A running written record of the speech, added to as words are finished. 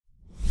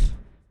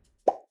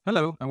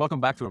Hello, and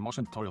welcome back to our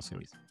Motion tutorial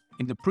series.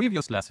 In the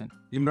previous lesson,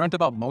 you learned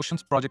about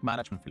Motion's project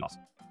management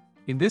philosophy.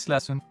 In this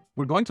lesson,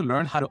 we're going to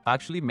learn how to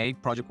actually make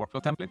project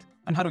workflow templates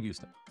and how to use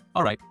them.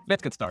 All right,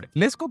 let's get started.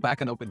 Let's go back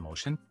and open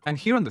Motion, and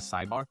here on the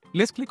sidebar,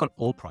 let's click on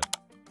All Projects.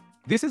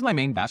 This is my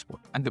main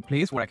dashboard and the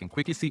place where I can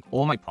quickly see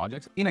all my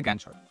projects in a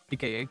Gantt chart,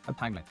 aka a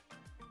timeline.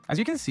 As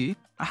you can see,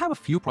 I have a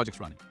few projects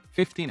running,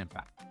 15 in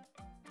fact,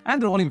 and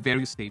they're all in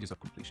various stages of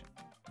completion.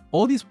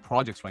 All these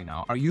projects right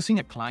now are using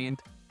a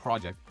client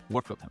project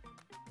workflow template.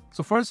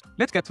 So first,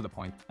 let's get to the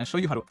point and show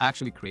you how to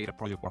actually create a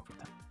project workflow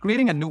template.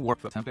 Creating a new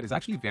workflow template is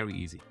actually very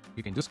easy.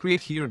 You can just create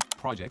here a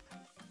project,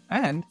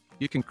 and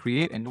you can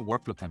create a new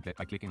workflow template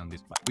by clicking on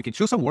this button. We can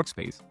choose a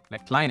workspace,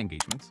 like client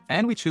engagements,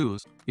 and we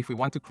choose if we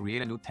want to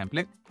create a new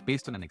template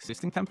based on an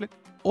existing template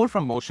or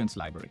from Motion's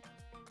library.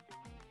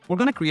 We're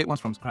going to create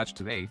ones from scratch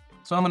today,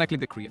 so I'm going to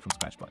click the Create from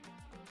Scratch button.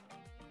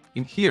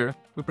 In here,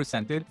 we're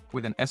presented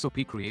with an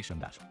SOP creation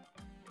dashboard.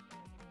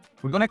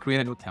 We're going to create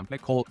a new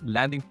template called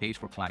Landing Page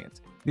for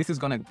Clients. This is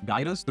going to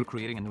guide us through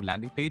creating a new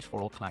landing page for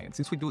all clients,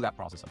 since we do that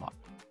process a lot.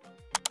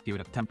 Give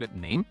it a template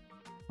name.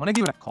 I'm going to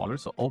give it a color,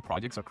 so all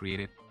projects are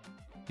created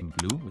in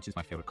blue, which is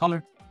my favorite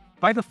color.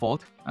 By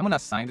default, I'm going to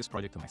assign this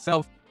project to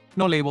myself.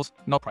 No labels,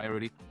 no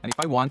priority, and if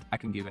I want, I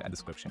can give it a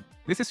description.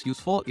 This is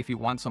useful if you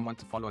want someone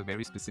to follow a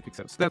very specific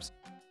set of steps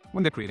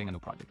when they're creating a new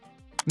project.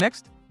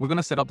 Next, we're going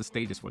to set up the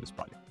stages for this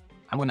project.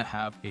 I'm going to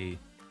have a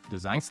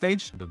design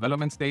stage, a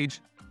development stage,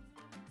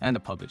 and a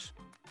publish.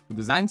 The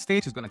design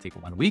stage is going to take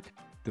 1 week.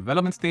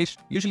 Development stage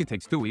usually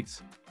takes 2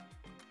 weeks.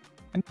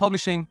 And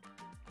publishing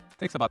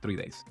takes about 3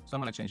 days. So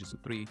I'm going to change this to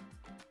 3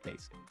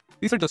 days.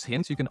 These are just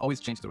hints. You can always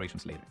change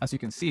durations later. As you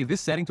can see,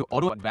 this setting to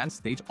auto advance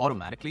stage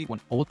automatically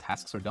when all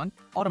tasks are done,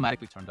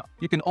 automatically turned on.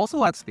 You can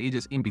also add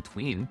stages in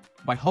between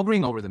by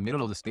hovering over the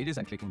middle of the stages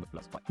and clicking the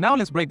plus button. Now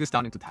let's break this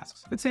down into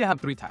tasks. Let's say I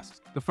have 3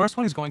 tasks. The first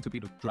one is going to be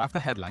to draft a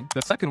headline.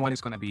 The second one is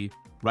going to be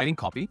writing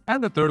copy.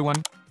 And the third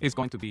one is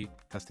going to be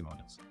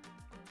testimonials.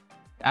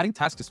 Adding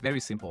tasks is very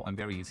simple and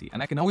very easy,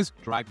 and I can always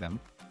drag them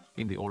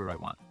in the order I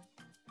want.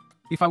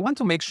 If I want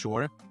to make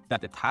sure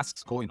that the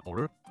tasks go in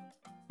order,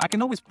 I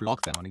can always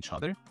block them on each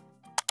other,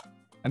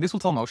 and this will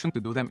tell Motion to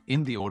do them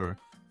in the order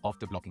of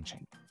the blocking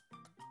chain.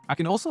 I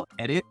can also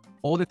edit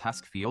all the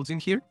task fields in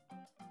here,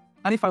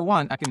 and if I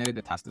want, I can edit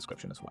the task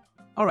description as well.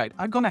 All right,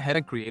 I've gone ahead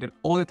and created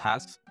all the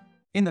tasks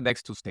in the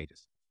next 2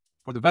 stages.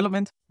 For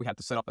development, we have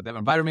to set up a dev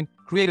environment,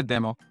 create a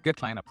demo, get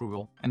client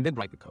approval, and then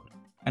write the code.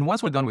 And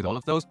once we're done with all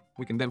of those,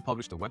 we can then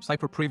publish the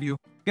website for preview,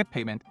 get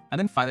payment, and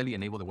then finally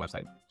enable the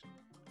website.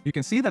 You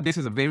can see that this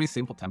is a very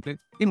simple template.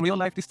 In real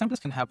life, these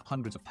templates can have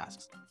hundreds of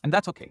tasks, and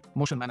that's okay.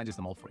 Motion manages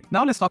them all for you.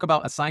 Now let's talk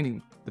about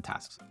assigning the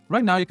tasks.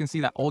 Right now, you can see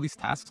that all these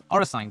tasks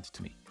are assigned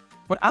to me,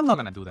 but I'm not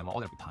gonna do them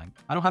all every time.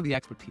 I don't have the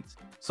expertise.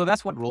 So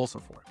that's what roles are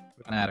for.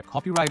 We're gonna add a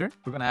copywriter,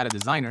 we're gonna add a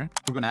designer,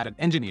 we're gonna add an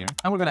engineer,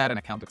 and we're gonna add an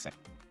account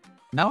executive.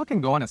 Now I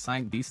can go and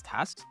assign these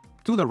tasks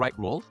to the right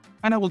roles,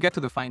 and I will get to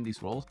define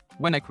these roles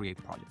when I create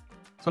the project.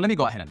 So let me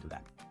go ahead and do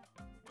that.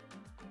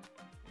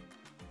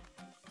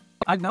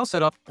 I've now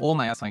set up all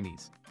my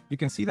assignees. You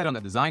can see that on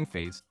the design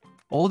phase,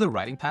 all the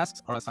writing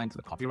tasks are assigned to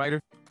the copywriter,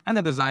 and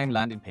the design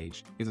landing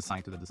page is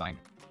assigned to the designer.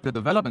 The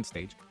development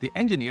stage, the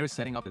engineer is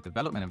setting up the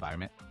development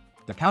environment,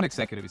 the account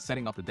executive is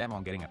setting up the demo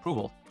and getting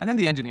approval, and then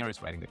the engineer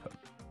is writing the code.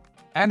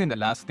 And in the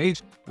last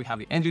stage, we have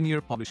the engineer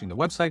publishing the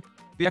website,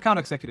 the account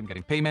executive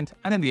getting payment,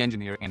 and then the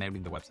engineer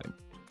enabling the website.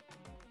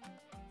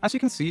 As you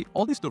can see,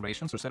 all these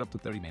durations are set up to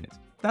 30 minutes.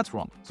 That's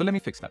wrong, so let me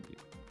fix that for you.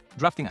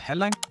 Drafting a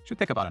headline should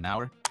take about an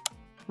hour.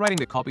 Writing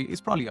the copy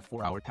is probably a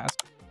 4-hour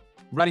task.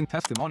 Writing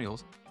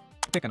testimonials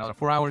will take another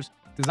 4 hours.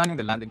 Designing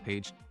the landing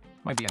page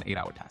might be an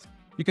 8-hour task.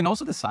 You can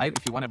also decide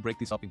if you want to break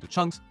this up into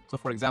chunks. So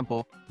for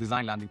example,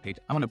 design landing page,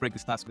 I'm going to break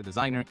this task with the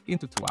designer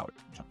into 2-hour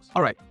chunks.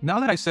 All right,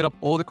 now that I set up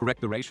all the correct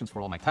durations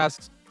for all my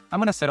tasks, I'm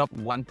going to set up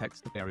one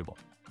text variable.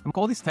 I'm going to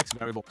call this text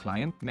variable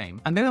client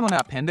name, and then I'm going to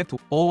append it to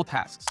all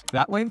tasks.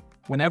 That way,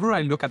 whenever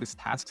I look at these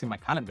tasks in my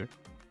calendar,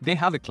 they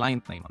have the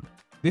client name on them.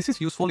 This is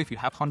useful if you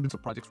have hundreds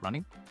of projects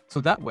running. So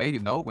that way, you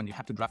know when you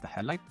have to draft a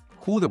headline,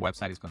 who the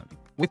website is going to be.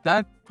 With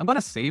that, I'm going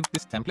to save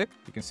this template.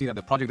 You can see that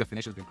the project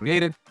definition has been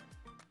created,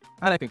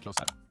 and I can close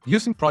that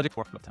using project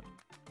workflow template.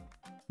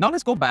 Now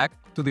let's go back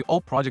to the all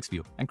projects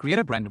view and create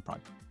a brand new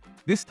project.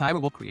 This time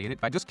we will create it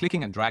by just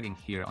clicking and dragging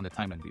here on the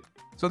timeline view.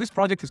 So this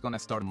project is going to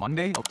start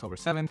Monday, October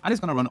 7th, and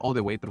it's going to run all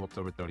the way through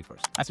October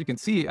 31st. As you can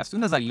see, as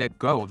soon as I let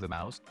go of the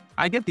mouse,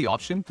 I get the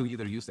option to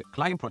either use the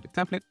client project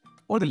template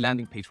or the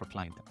landing page for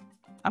client template.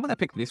 I'm going to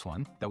pick this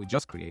one that we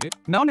just created.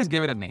 Now let's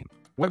give it a name,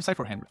 website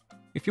for Henrik.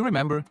 If you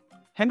remember,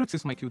 Henrik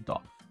is my cute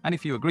dog. And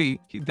if you agree,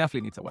 he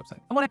definitely needs a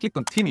website. I'm going to click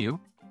continue,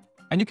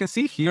 and you can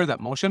see here that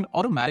Motion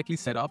automatically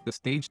set up the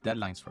stage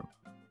deadlines for me.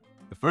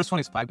 The first one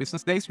is 5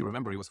 business days. You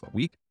remember it was for a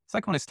week.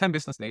 Second one is 10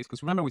 business days,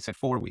 because remember we said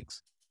 4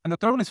 weeks. And the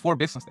third one is 4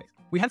 business days.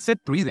 We had said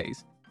 3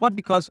 days, but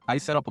because I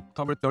set up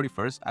October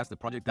 31st as the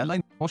project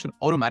deadline, Motion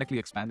automatically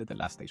expanded the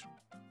last stage.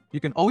 You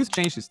can always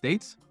change the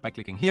dates by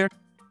clicking here,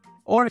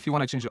 or if you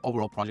want to change the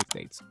overall project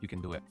dates, you can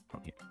do it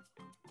from here.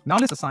 Now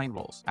let's assign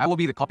roles. I will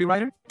be the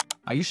copywriter,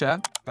 Aisha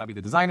is going to be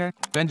the designer,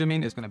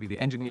 Benjamin is going to be the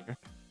engineer,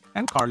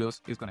 and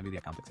Carlos is going to be the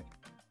account executive.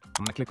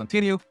 I'm going to click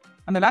continue.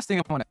 And the last thing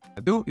I want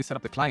to do is set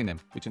up the client name,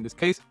 which in this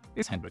case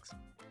is Hendrix.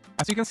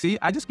 As you can see,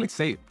 I just click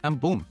save and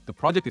boom, the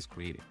project is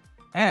created.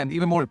 And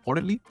even more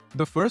importantly,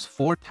 the first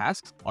 4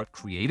 tasks are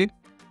created,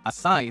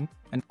 assigned,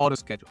 and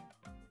auto-scheduled.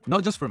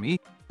 Not just for me,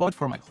 but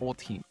for my whole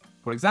team.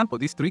 For example,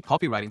 these 3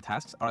 copywriting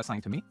tasks are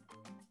assigned to me.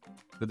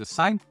 The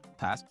design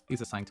task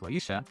is assigned to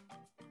Aisha.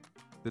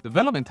 The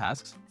development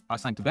tasks are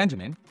assigned to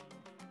Benjamin.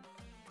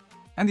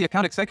 And the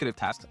account executive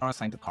tasks are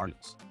assigned to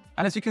Carlos.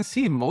 And as you can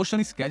see, Motion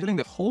is scheduling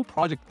the whole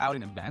project out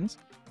in advance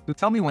to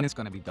tell me when it's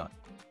going to be done.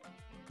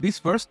 These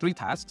first 3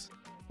 tasks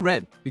are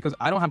red because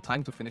I don't have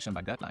time to finish them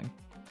by deadline.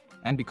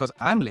 And because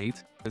I'm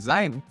late,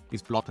 design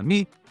is blocked on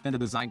me, then the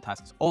design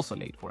task is also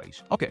late for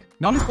Aisha. Okay,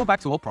 now let's go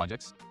back to all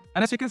projects.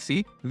 And as you can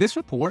see, this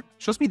report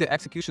shows me the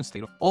execution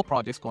state of all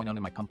projects going on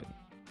in my company.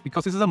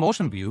 Because this is a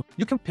Motion view,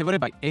 you can pivot it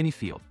by any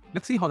field.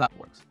 Let's see how that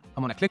works.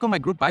 I'm going to click on my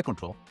group by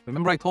control.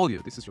 Remember I told you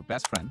this is your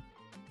best friend.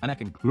 And I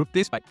can group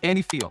this by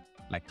any field,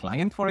 like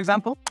client, for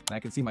example. And I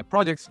can see my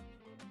projects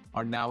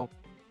are now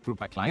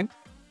grouped by client.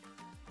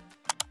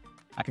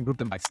 I can group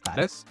them by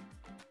status.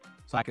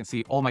 So I can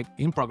see all my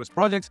in-progress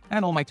projects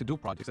and all my to-do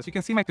projects. As you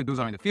can see, my to-dos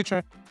are in the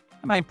future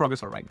and my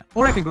in-progress are right now.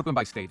 Or I can group them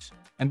by stage.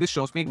 And this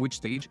shows me which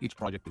stage each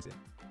project is in.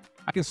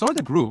 I can sort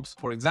the groups.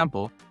 For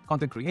example,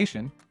 content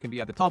creation can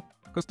be at the top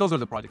because those are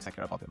the projects I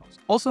care about the most.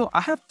 Also,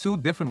 I have 2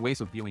 different ways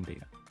of viewing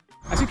data.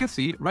 As you can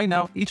see, right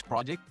now, each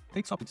project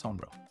takes up its own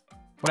row.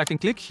 But I can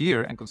click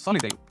here and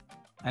consolidate.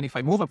 And if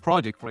I move a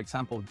project, for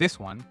example, this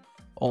one,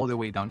 all the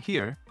way down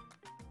here,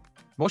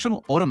 Motion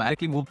will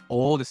automatically move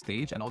all the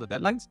stage and all the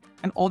deadlines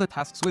and all the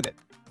tasks with it.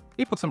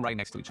 It puts them right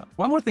next to each other.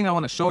 One more thing I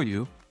want to show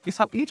you is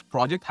how each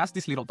project has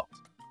these little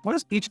dots. What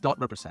does each dot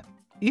represent?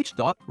 Each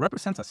dot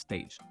represents a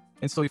stage.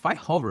 And so if I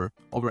hover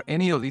over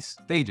any of these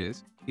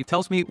stages, it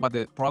tells me what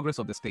the progress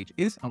of the stage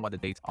is and what the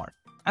dates are.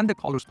 And the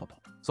colors pop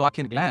up. So I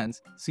can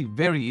glance, see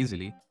very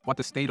easily what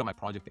the state of my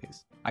project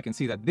is. I can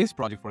see that this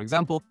project, for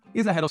example,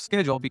 is ahead of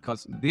schedule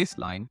because this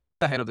line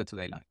is ahead of the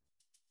today line.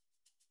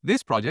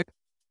 This project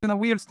is in a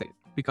weird state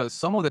because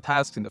some of the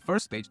tasks in the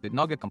first stage did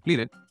not get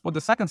completed, but the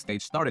second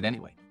stage started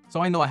anyway.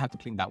 So I know I have to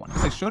clean that one.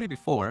 As I showed you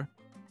before,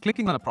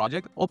 clicking on a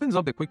project opens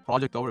up the quick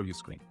project overview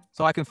screen.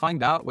 So I can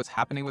find out what's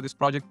happening with this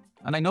project.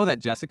 And I know that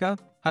Jessica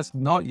has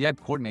not yet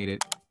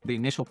coordinated the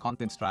initial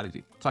content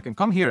strategy. So I can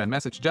come here and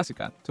message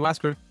Jessica to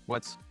ask her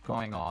what's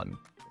going on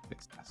with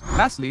this task.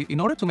 Lastly, in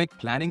order to make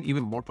planning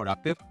even more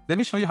productive, let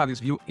me show you how this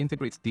view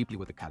integrates deeply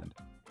with the calendar.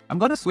 I'm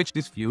going to switch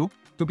this view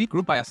to be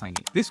grouped by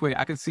assignee. This way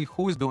I can see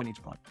who is doing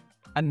each project.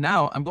 And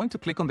now I'm going to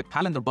click on the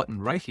calendar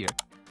button right here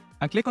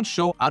and click on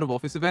show out of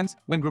office events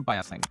when grouped by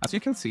assignee. As you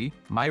can see,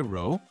 my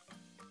row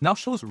now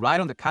shows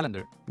right on the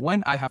calendar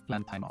when I have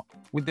planned time off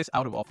with this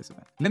out of office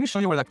event. Let me show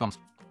you where that comes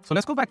from. So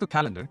let's go back to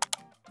calendar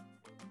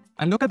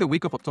and look at the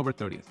week of October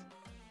 30th.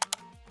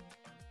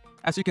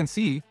 As you can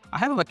see, I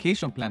have a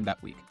vacation planned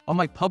that week on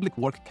my public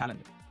work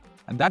calendar.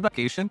 And that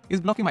vacation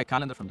is blocking my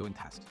calendar from doing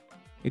tasks.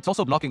 It's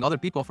also blocking other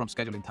people from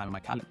scheduling time on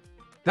my calendar.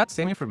 That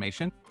same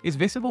information is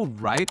visible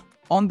right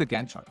on the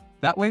Gantt chart.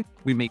 That way,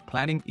 we make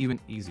planning even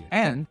easier.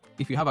 And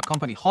if you have a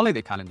company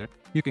holiday calendar,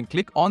 you can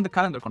click on the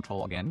calendar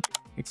control again,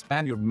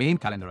 expand your main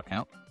calendar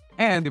account.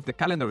 And if the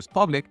calendar is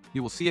public,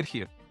 you will see it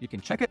here. You can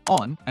check it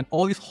on, and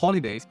all these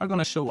holidays are going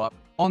to show up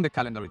on the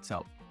calendar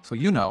itself. So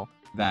you know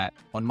that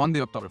on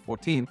Monday, October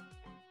 14th,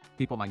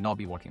 people might not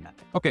be working that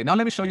day. Okay, now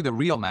let me show you the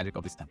real magic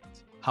of these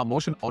templates. How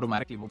Motion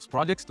automatically moves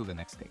projects to the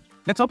next stage.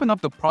 Let's open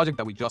up the project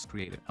that we just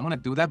created. I'm going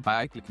to do that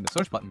by clicking the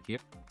search button here,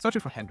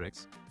 searching for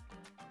Hendrix.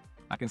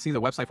 I can see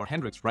the website for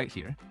Hendrix right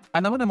here.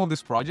 And I'm going to move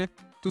this project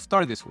to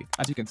start this week.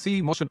 As you can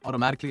see, Motion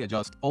automatically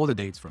adjusts all the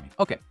dates for me.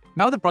 Okay,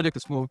 now the project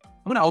is moved.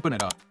 I'm going to open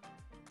it up.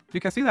 You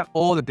can see that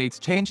all the dates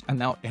changed and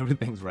now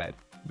everything's red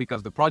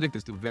because the project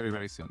is due very,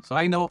 very soon. So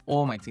I know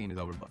all my team is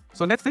overbooked.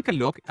 So let's take a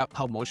look at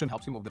how Motion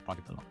helps you move the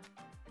project along.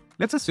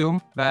 Let's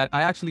assume that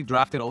I actually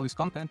drafted all this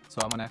content. So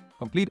I'm going to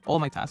complete all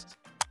my tasks.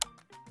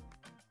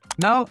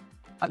 Now,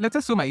 let's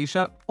assume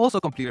Aisha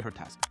also completed her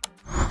task.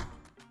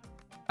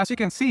 As you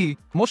can see,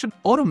 Motion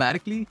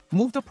automatically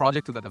moved the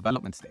project to the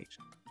development stage.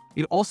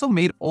 It also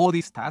made all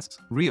these tasks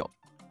real,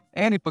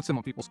 and it puts them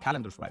on people's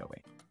calendars right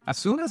away. As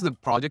soon as the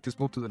project is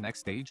moved to the next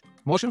stage,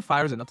 Motion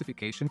fires a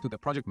notification to the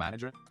project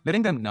manager,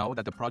 letting them know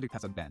that the project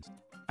has advanced.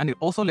 And it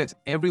also lets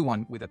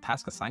everyone with a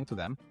task assigned to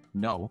them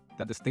know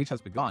that the stage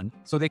has begun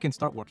so they can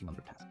start working on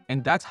their task.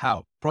 And that's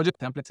how project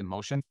templates in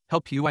Motion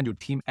help you and your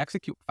team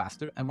execute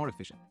faster and more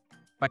efficient.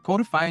 By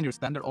codifying your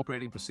standard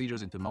operating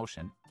procedures into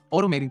Motion,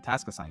 automating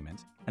task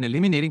assignments, and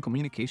eliminating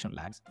communication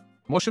lags,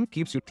 Motion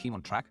keeps your team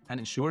on track and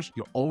ensures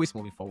you're always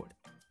moving forward.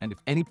 And if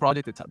any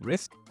project is at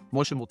risk,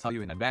 Motion will tell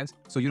you in advance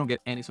so you don't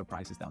get any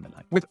surprises down the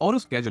line. With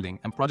auto-scheduling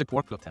and project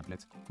workflow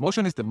templates,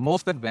 Motion is the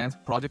most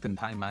advanced project and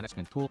time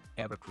management tool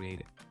ever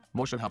created.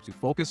 Motion helps you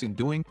focus in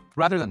doing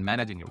rather than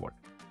managing your work.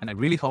 And I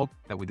really hope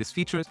that with these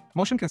features,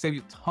 Motion can save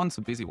you tons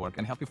of busy work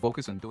and help you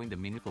focus on doing the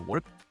meaningful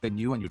work that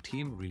you and your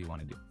team really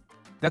want to do.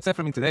 That's it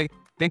for me today.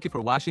 Thank you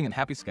for watching and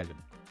happy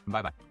scheduling.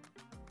 Bye-bye.